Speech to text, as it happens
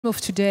of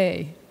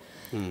today.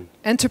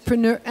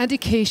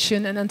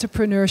 Education and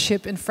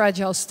entrepreneurship in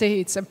fragile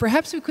states. And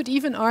perhaps we could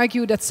even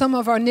argue that some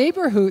of our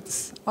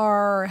neighborhoods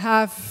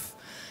have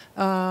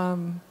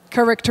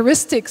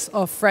characteristics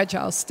of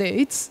fragile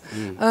states.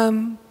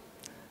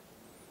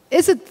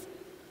 Is it,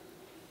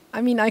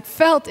 I mean, I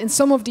felt in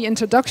some of the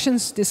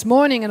introductions this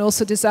morning and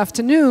also this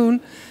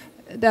afternoon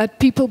that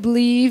people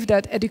believe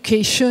that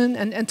education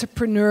and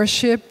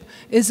entrepreneurship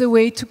is a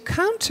way to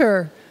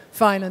counter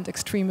violent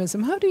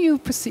extremism. How do you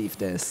perceive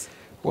this?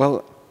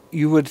 Well,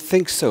 you would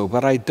think so,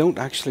 but I don't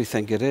actually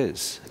think it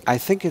is. I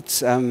think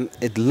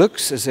it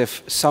looks as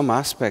if some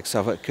aspects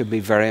of it could be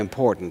very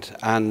important,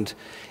 and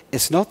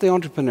it's not the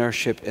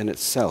entrepreneurship in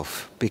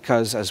itself,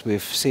 because as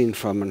we've seen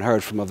from and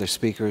heard from other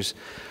speakers,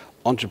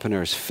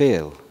 entrepreneurs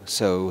fail.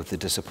 So the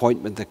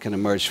disappointment that can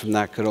emerge from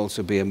that could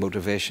also be a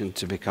motivation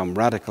to become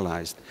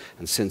radicalized.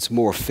 And since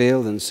more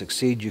fail than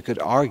succeed, you could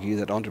argue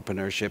that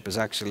entrepreneurship is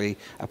actually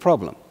a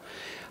problem.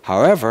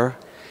 However,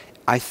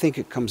 I think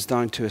it comes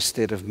down to a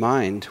state of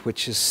mind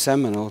which is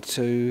seminal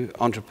to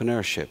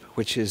entrepreneurship,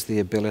 which is the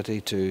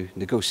ability to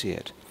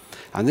negotiate.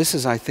 And this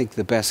is, I think,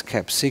 the best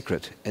kept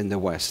secret in the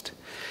West.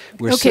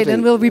 Okay,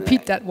 then we'll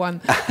repeat that one.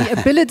 The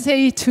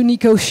ability to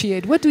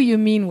negotiate. What do you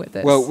mean with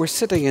this? Well, we're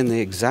sitting in the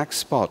exact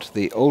spot,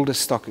 the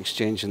oldest stock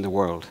exchange in the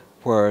world,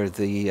 where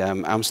the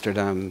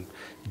Amsterdam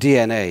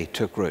DNA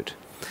took root.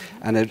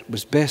 And it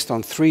was based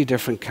on three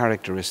different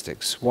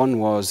characteristics. One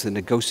was the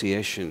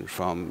negotiation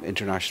from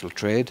international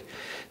trade.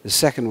 The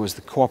second was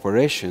the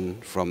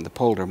cooperation from the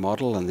Polder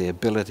model and the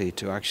ability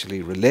to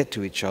actually relate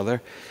to each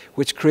other,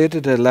 which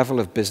created a level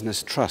of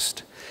business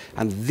trust.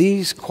 And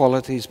these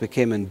qualities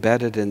became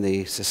embedded in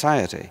the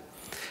society.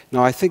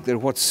 Now, I think that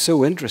what's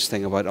so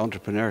interesting about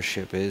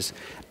entrepreneurship is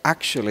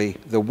actually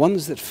the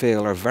ones that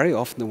fail are very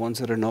often the ones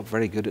that are not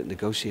very good at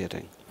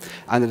negotiating.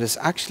 And it is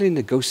actually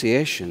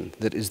negotiation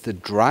that is the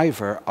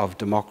driver of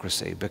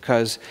democracy,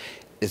 because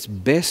it's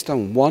based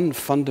on one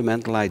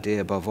fundamental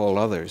idea above all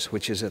others,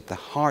 which is at the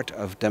heart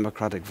of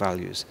democratic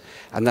values,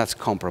 and that's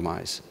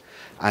compromise.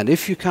 And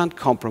if you can't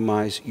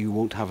compromise, you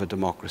won't have a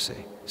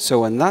democracy.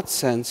 So in that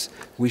sense,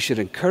 we should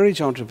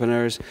encourage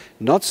entrepreneurs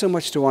not so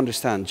much to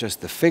understand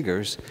just the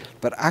figures,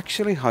 but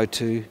actually how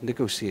to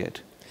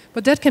negotiate.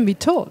 But that can be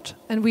taught.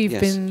 And we've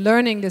been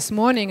learning this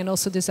morning and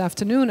also this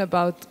afternoon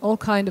about all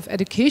kinds of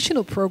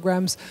educational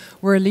programs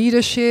where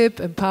leadership,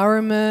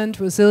 empowerment,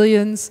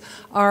 resilience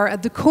are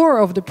at the core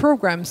of the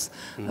programs.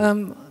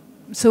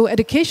 So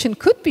education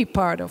could be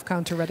part of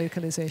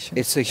counter-radicalisation.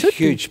 It's a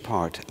huge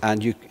part,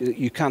 and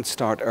you can't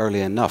start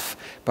early enough.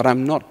 But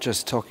I'm not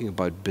just talking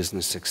about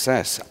business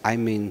success. I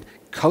mean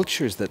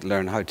cultures that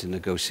learn how to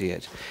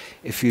negotiate.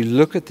 If you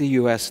look at the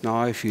US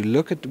now, if you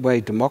look at the way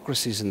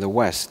democracies in the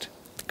West,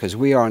 because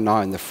we are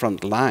now in the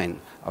front line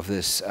of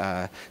this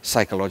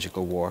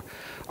psychological war,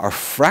 are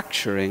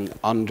fracturing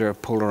under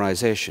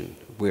polarization.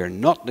 We're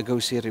not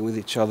negotiating with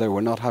each other,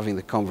 we're not having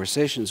the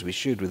conversations we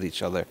should with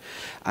each other.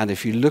 And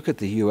if you look at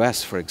the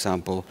US, for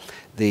example,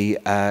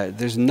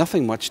 there's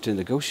nothing much to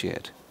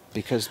negotiate,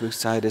 because the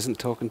side isn't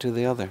talking to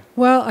the other.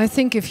 Well, I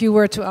think if you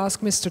were to ask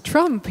Mr.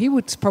 Trump, he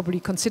would probably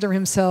consider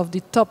himself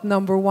the top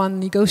 #1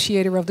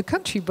 negotiator of the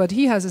country, but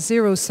he has a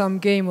zero-sum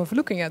game of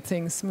looking at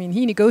things. I mean,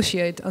 he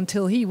negotiates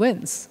until he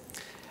wins.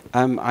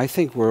 I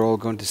think we're all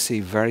going to see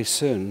very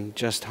soon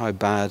just how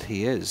bad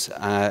he is.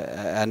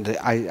 And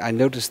I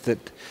noticed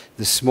that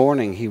this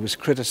morning he was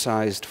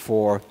criticized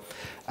for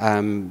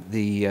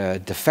the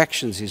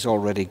defections he's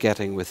already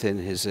getting within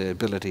his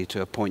ability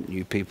to appoint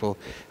new people.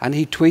 And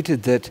he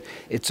tweeted that,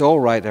 "It's all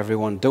right,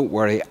 everyone, don't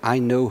worry, I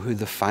know who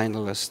the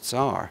finalists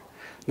are."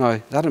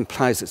 Now, that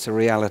implies it's a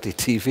reality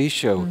TV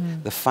show.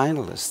 The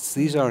finalists,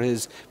 these are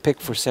his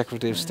pick for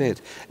Secretary of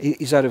State.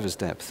 He's out of his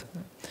depth.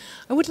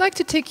 I would like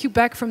to take you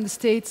back from the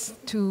States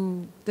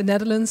to the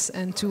Netherlands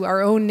and to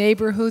our own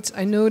neighborhoods.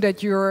 I know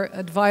that you're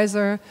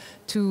advisor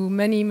to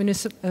many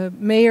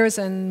mayors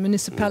and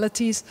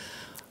municipalities.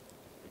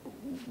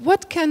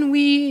 What can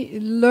we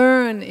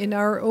learn in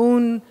our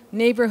own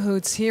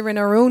neighborhoods here in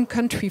our own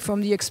country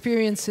from the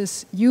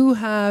experiences you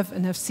have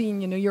and have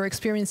seen, your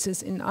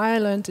experiences in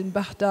Ireland, in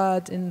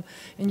Baghdad, in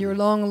your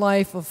long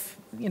life of,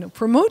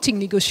 promoting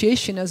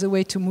negotiation as a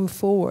way to move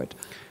forward?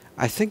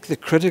 I think the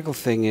critical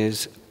thing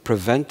is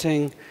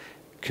preventing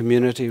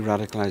community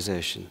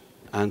radicalization.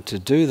 And to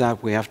do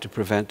that, we have to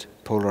prevent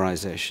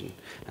polarization.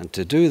 And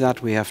to do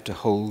that, we have to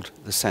hold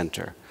the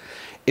center.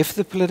 If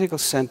the political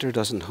center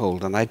doesn't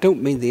hold, and I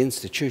don't mean the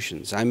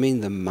institutions, I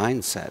mean the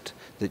mindset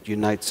that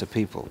unites a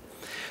people,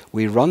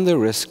 we run the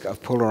risk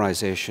of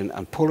polarization,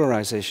 and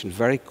polarization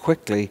very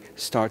quickly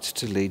starts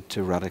to lead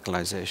to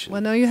radicalization.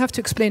 Well, now you have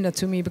to explain that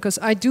to me, because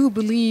I do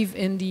believe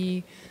in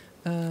the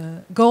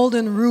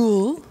golden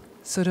rule,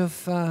 sort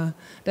of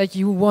that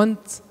you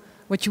want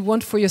what you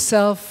want for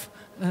yourself,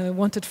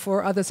 want it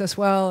for others as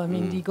well. I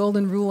mean, the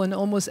golden rule in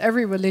almost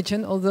every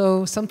religion,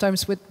 although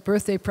sometimes with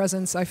birthday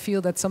presents I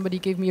feel that somebody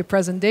gave me a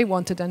present they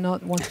wanted and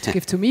not wanted to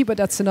give to me, but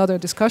that's another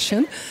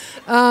discussion.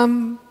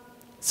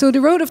 So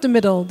the road of the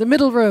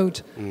middle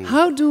road,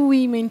 how do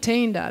we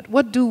maintain that?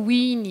 What do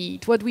we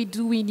need?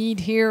 Do we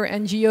need here,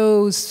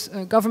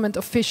 NGOs, government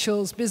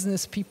officials,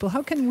 business people?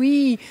 How can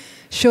we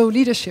show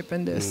leadership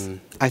in this?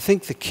 I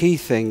think the key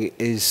thing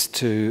is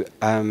to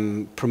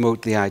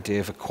promote the idea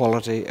of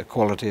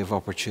equality of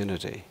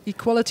opportunity.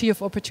 Equality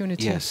of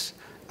opportunity. Yes,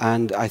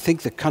 and I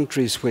think the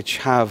countries which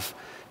have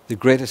the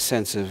greatest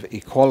sense of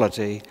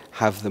equality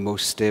have the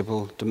most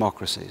stable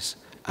democracies,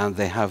 and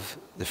they have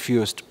the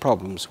fewest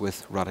problems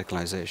with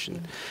radicalization.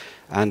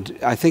 And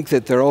I think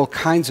that there are all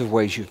kinds of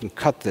ways you can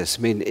cut this.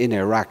 I mean, in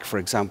Iraq, for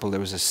example, there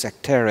was a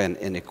sectarian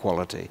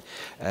inequality.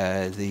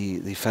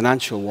 The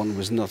financial one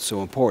was not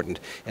so important.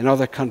 In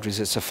other countries,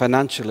 it's a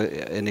financial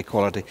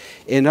inequality.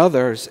 In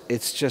others,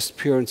 it's just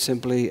pure and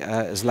simply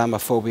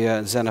Islamophobia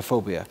and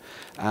xenophobia.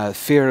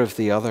 Fear of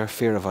the other,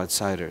 fear of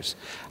outsiders.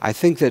 I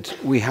think that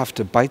we have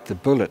to bite the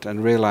bullet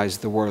and realize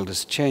the world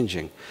is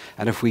changing.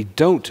 And if we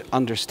don't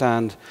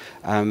understand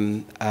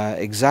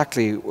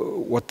exactly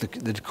what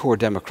the core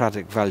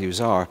democratic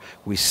values are,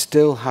 we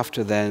still have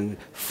to then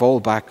fall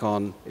back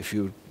on, if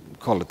you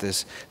call it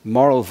this,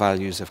 moral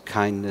values of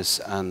kindness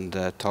and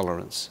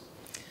tolerance.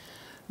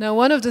 Now,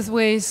 one of the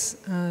ways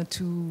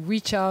to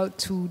reach out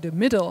to the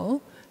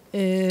middle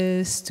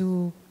is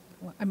to,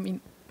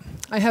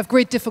 I have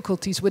great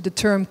difficulties with the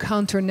term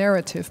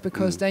counter-narrative,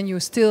 because then you're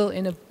still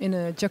in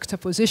a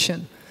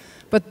juxtaposition.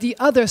 But the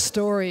other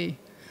story,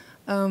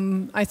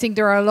 I think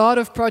there are a lot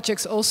of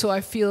projects also,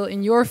 I feel,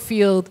 in your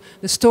field,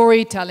 the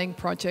storytelling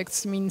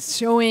projects,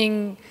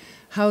 showing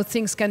how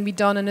things can be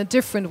done in a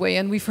different way.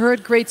 And we've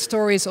heard great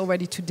stories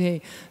already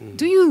today.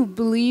 Do you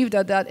believe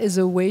that that is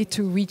a way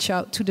to reach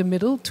out to the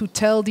middle, to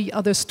tell the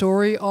other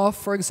story of,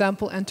 for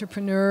example,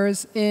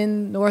 entrepreneurs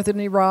in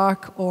northern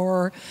Iraq,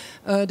 or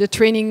the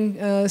training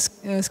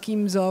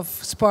schemes of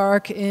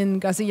Spark in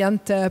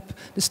Gaziantep,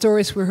 the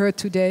stories we heard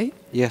today?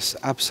 Yes,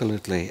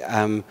 absolutely.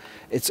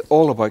 It's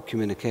all about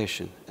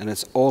communication, and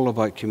it's all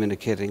about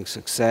communicating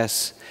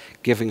success,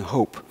 giving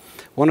hope.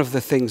 One of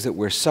the things that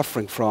we're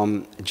suffering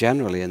from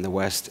generally in the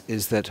West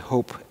is that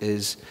hope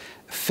is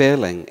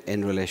failing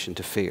in relation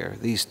to fear.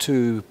 These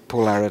two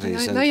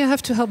polarities. Now you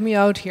have to help me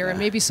out here, and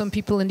maybe some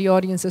people in the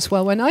audience as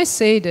well. When I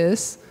say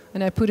this,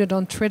 and I put it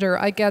on Twitter,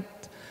 I get,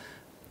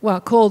 well,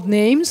 called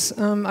names.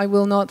 I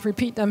will not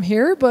repeat them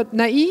here, but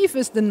naive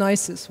is the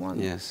nicest one.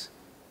 Yes,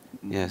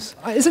 yes.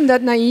 Isn't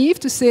that naive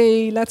to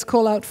say, let's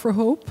call out for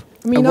hope?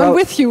 I mean, well, I'm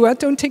with you,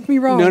 don't take me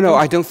wrong. No,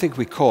 I don't think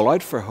we call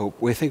out for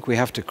hope. We think we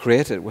have to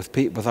create it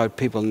without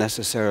people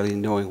necessarily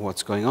knowing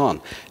what's going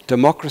on.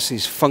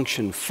 Democracies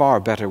function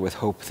far better with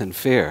hope than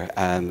fear,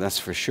 that's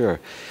for sure.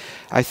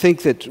 I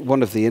think that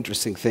one of the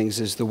interesting things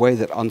is the way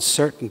that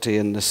uncertainty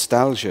and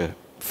nostalgia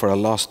for a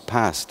lost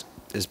past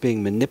is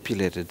being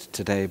manipulated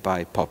today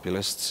by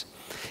populists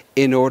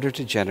in order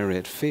to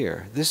generate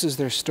fear. This is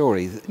their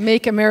story.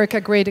 Make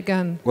America great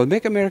again. Well,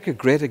 make America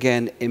great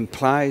again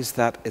implies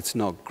that it's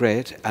not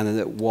great and that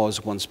it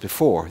was once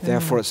before.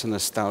 Therefore, it's a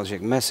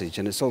nostalgic message,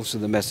 and it's also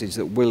the message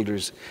that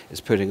Wilders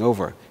is putting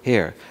over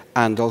here,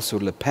 and also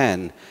Le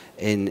Pen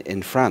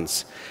in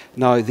France.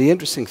 Now, the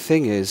interesting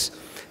thing is,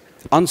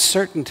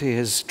 uncertainty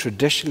has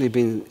traditionally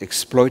been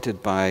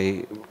exploited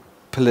by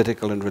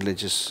political and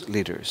religious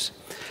leaders,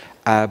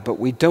 but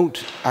we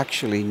don't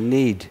actually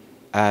need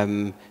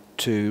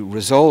to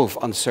resolve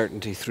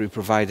uncertainty through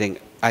providing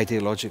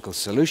ideological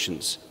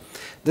solutions.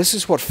 This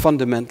is what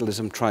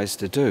fundamentalism tries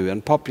to do,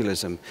 and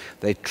populism.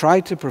 They try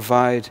to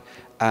provide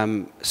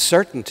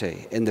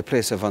certainty in the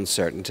place of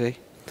uncertainty,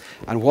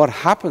 and what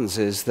happens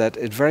is that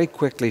it very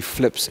quickly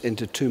flips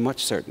into too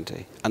much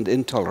certainty and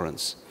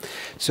intolerance.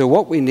 So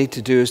what we need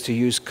to do is to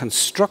use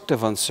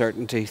constructive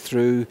uncertainty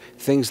through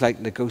things like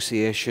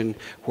negotiation,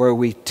 where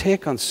we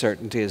take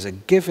uncertainty as a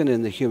given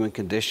in the human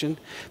condition,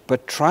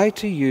 but try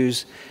to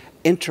use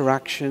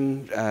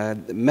interaction,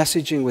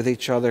 messaging with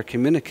each other,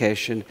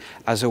 communication,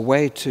 as a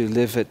way to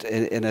live it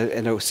in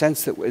a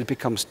sense that it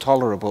becomes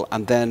tolerable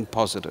and then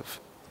positive.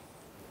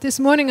 This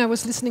morning I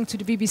was listening to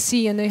the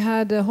BBC, and they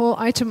had a whole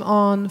item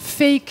on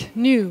fake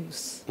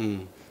news.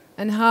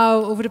 And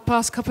how over the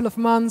past couple of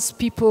months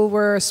people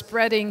were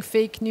spreading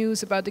fake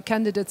news about the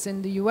candidates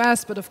in the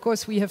US, but of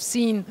course we have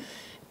seen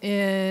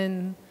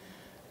in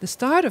the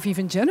start of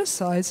even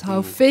genocides,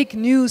 how fake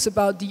news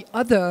about the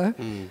other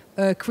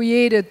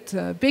created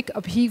big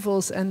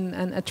upheavals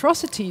and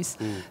atrocities.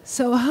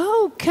 So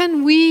how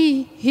can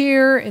we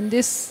here in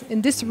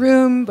this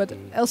room, but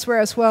elsewhere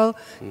as well,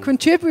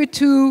 contribute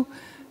to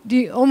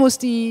almost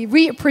the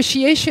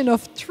reappreciation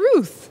of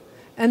truth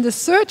and the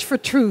search for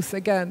truth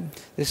again?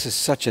 This is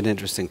such an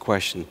interesting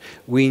question.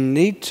 We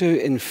need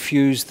to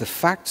infuse the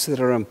facts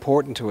that are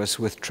important to us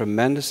with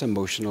tremendous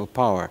emotional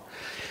power.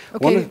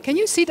 Okay, can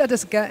you see that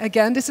as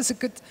again? This is a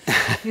good.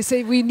 You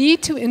say we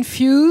need to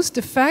infuse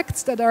the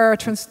facts that are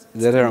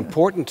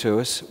important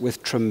to us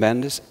with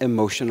tremendous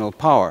emotional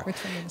power.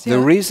 The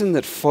reason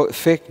that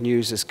fake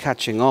news is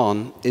catching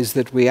on is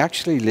that we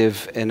actually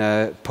live in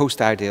a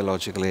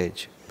post-ideological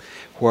age,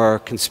 where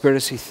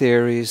conspiracy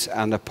theories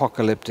and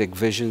apocalyptic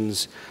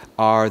visions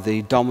are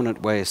the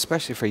dominant way,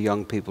 especially for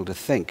young people, to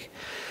think.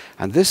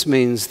 And this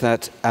means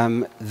that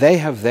they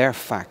have their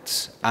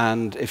facts,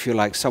 and if you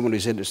like, someone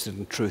who's interested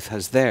in truth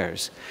has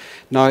theirs.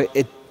 Now,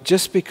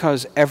 just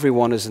because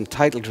everyone is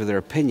entitled to their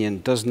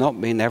opinion does not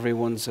mean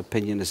everyone's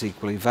opinion is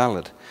equally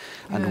valid.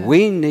 And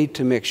we need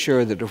to make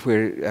sure that if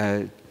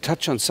we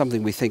touch on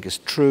something we think is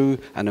true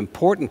and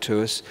important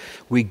to us,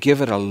 we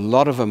give it a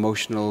lot of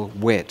emotional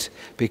weight,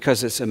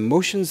 because it's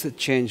emotions that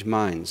change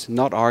minds,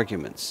 not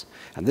arguments.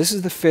 And this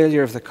is the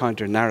failure of the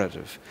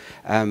counter-narrative.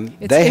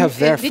 They have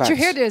their facts. Did you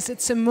hear this?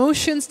 It's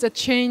emotions that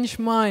change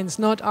minds,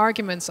 not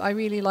arguments. I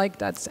really like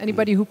that.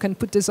 Anybody who can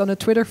put this on a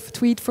Twitter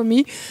tweet for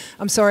me,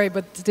 I'm sorry,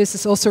 but this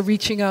is also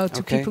reaching out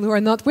to people who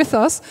are not with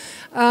us.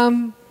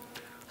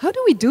 How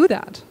do we do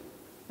that?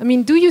 I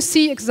mean, do you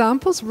see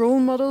examples, role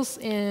models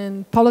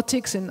in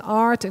politics, in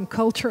art, in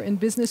culture, in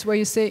business, where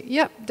you say,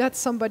 yeah, that's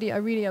somebody I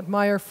really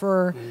admire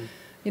for,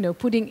 you know,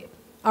 putting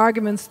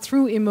arguments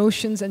through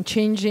emotions and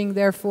changing,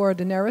 therefore,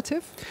 the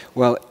narrative?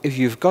 Well, if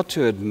you've got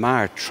to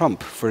admire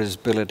Trump for his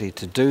ability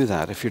to do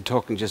that, if you're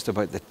talking just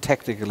about the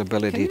technical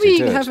ability to do it.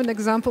 Can we have an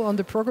example on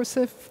the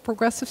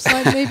progressive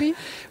side, maybe?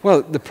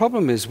 Well, the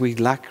problem is we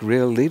lack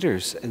real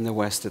leaders in the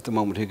West at the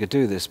moment who could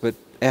do this, but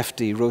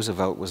F.D.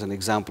 Roosevelt was an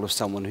example of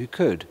someone who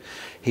could.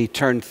 He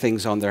turned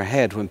things on their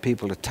head. When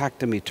people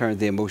attacked him, he turned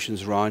the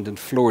emotions around and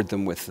floored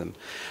them with them.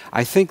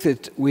 I think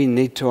that we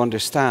need to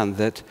understand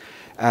that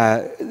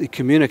the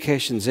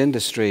communications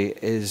industry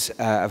is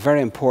a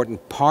very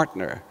important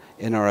partner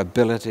in our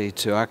ability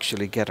to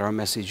actually get our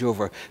message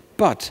over.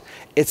 But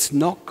it's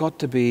not got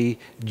to be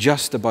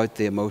just about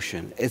the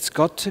emotion. It's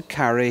got to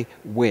carry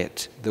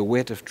weight, the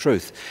weight of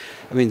truth.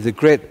 I mean, the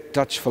great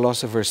Dutch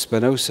philosopher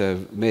Spinoza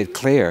made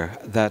clear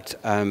that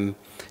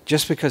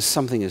just because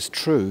something is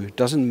true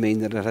doesn't mean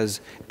that it has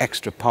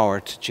extra power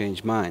to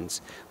change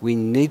minds. We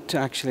need to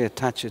actually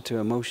attach it to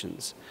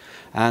emotions.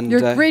 And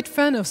you're a great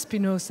fan of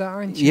Spinoza,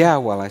 aren't you? Yeah,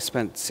 well, I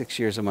spent 6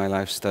 years of my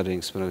life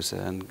studying Spinoza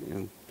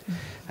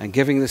and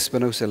giving the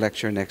Spinoza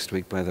lecture next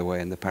week, by the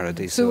way, in the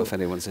Paradiso, so if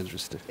anyone's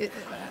interested.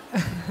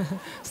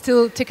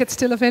 Tickets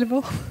still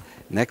available?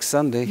 Next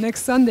Sunday.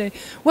 Next Sunday.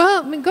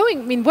 Well,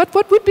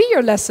 what would be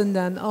your lesson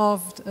then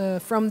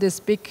from this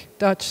big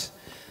Dutch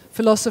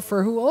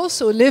philosopher who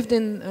also lived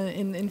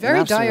in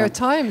very dire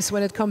times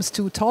when it comes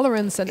to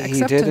tolerance and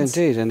acceptance? He did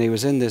indeed, and he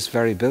was in this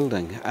very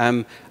building.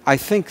 I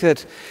think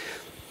that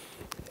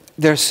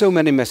there are so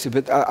many messages,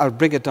 but I'll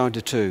bring it down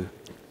to two.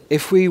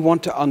 If we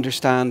want to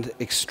understand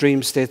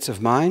extreme states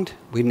of mind,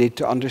 we need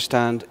to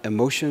understand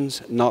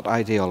emotions, not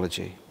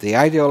ideology. The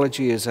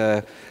ideology is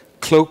a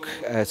cloak,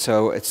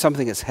 so it's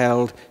something that's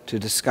held to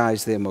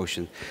disguise the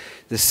emotion.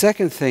 The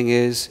second thing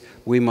is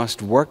we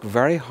must work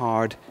very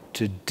hard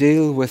to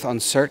deal with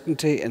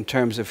uncertainty in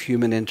terms of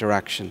human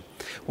interaction.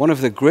 One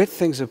of the great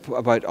things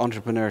about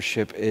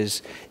entrepreneurship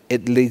is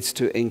it leads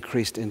to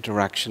increased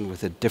interaction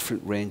with a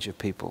different range of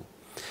people.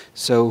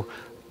 So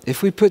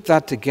if we put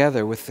that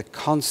together with the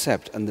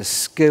concept and the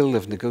skill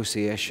of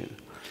negotiation,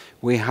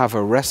 we have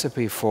a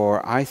recipe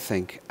for, I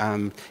think,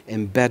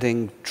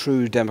 embedding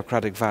true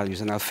democratic values.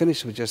 And I'll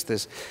finish with just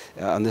this,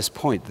 on this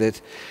point, that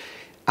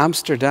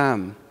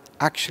Amsterdam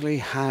actually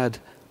had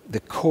the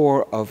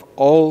core of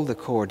all the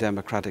core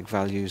democratic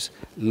values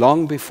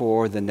long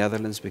before the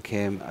Netherlands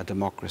became a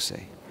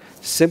democracy,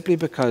 simply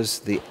because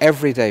the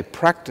everyday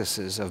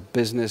practices of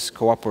business,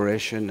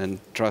 cooperation and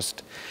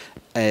trust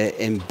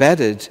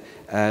embedded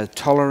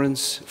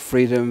tolerance,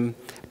 freedom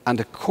and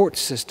a court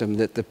system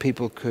that the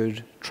people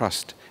could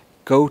trust.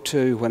 Go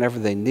to whenever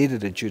they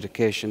needed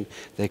adjudication,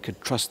 they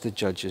could trust the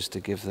judges to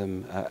give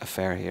them a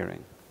fair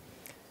hearing.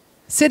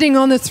 Sitting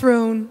on the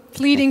throne,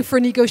 pleading for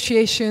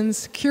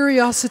negotiations,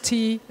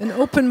 curiosity, an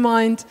open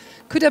mind.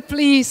 Could I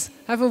please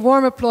have a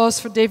warm applause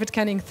for David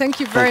Canning? Thank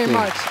you very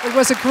much. It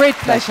was a great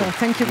pleasure.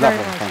 Thank you very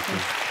much. Thank you.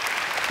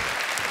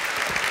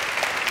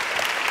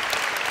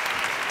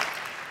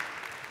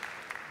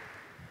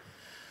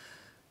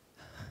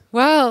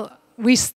 Well, we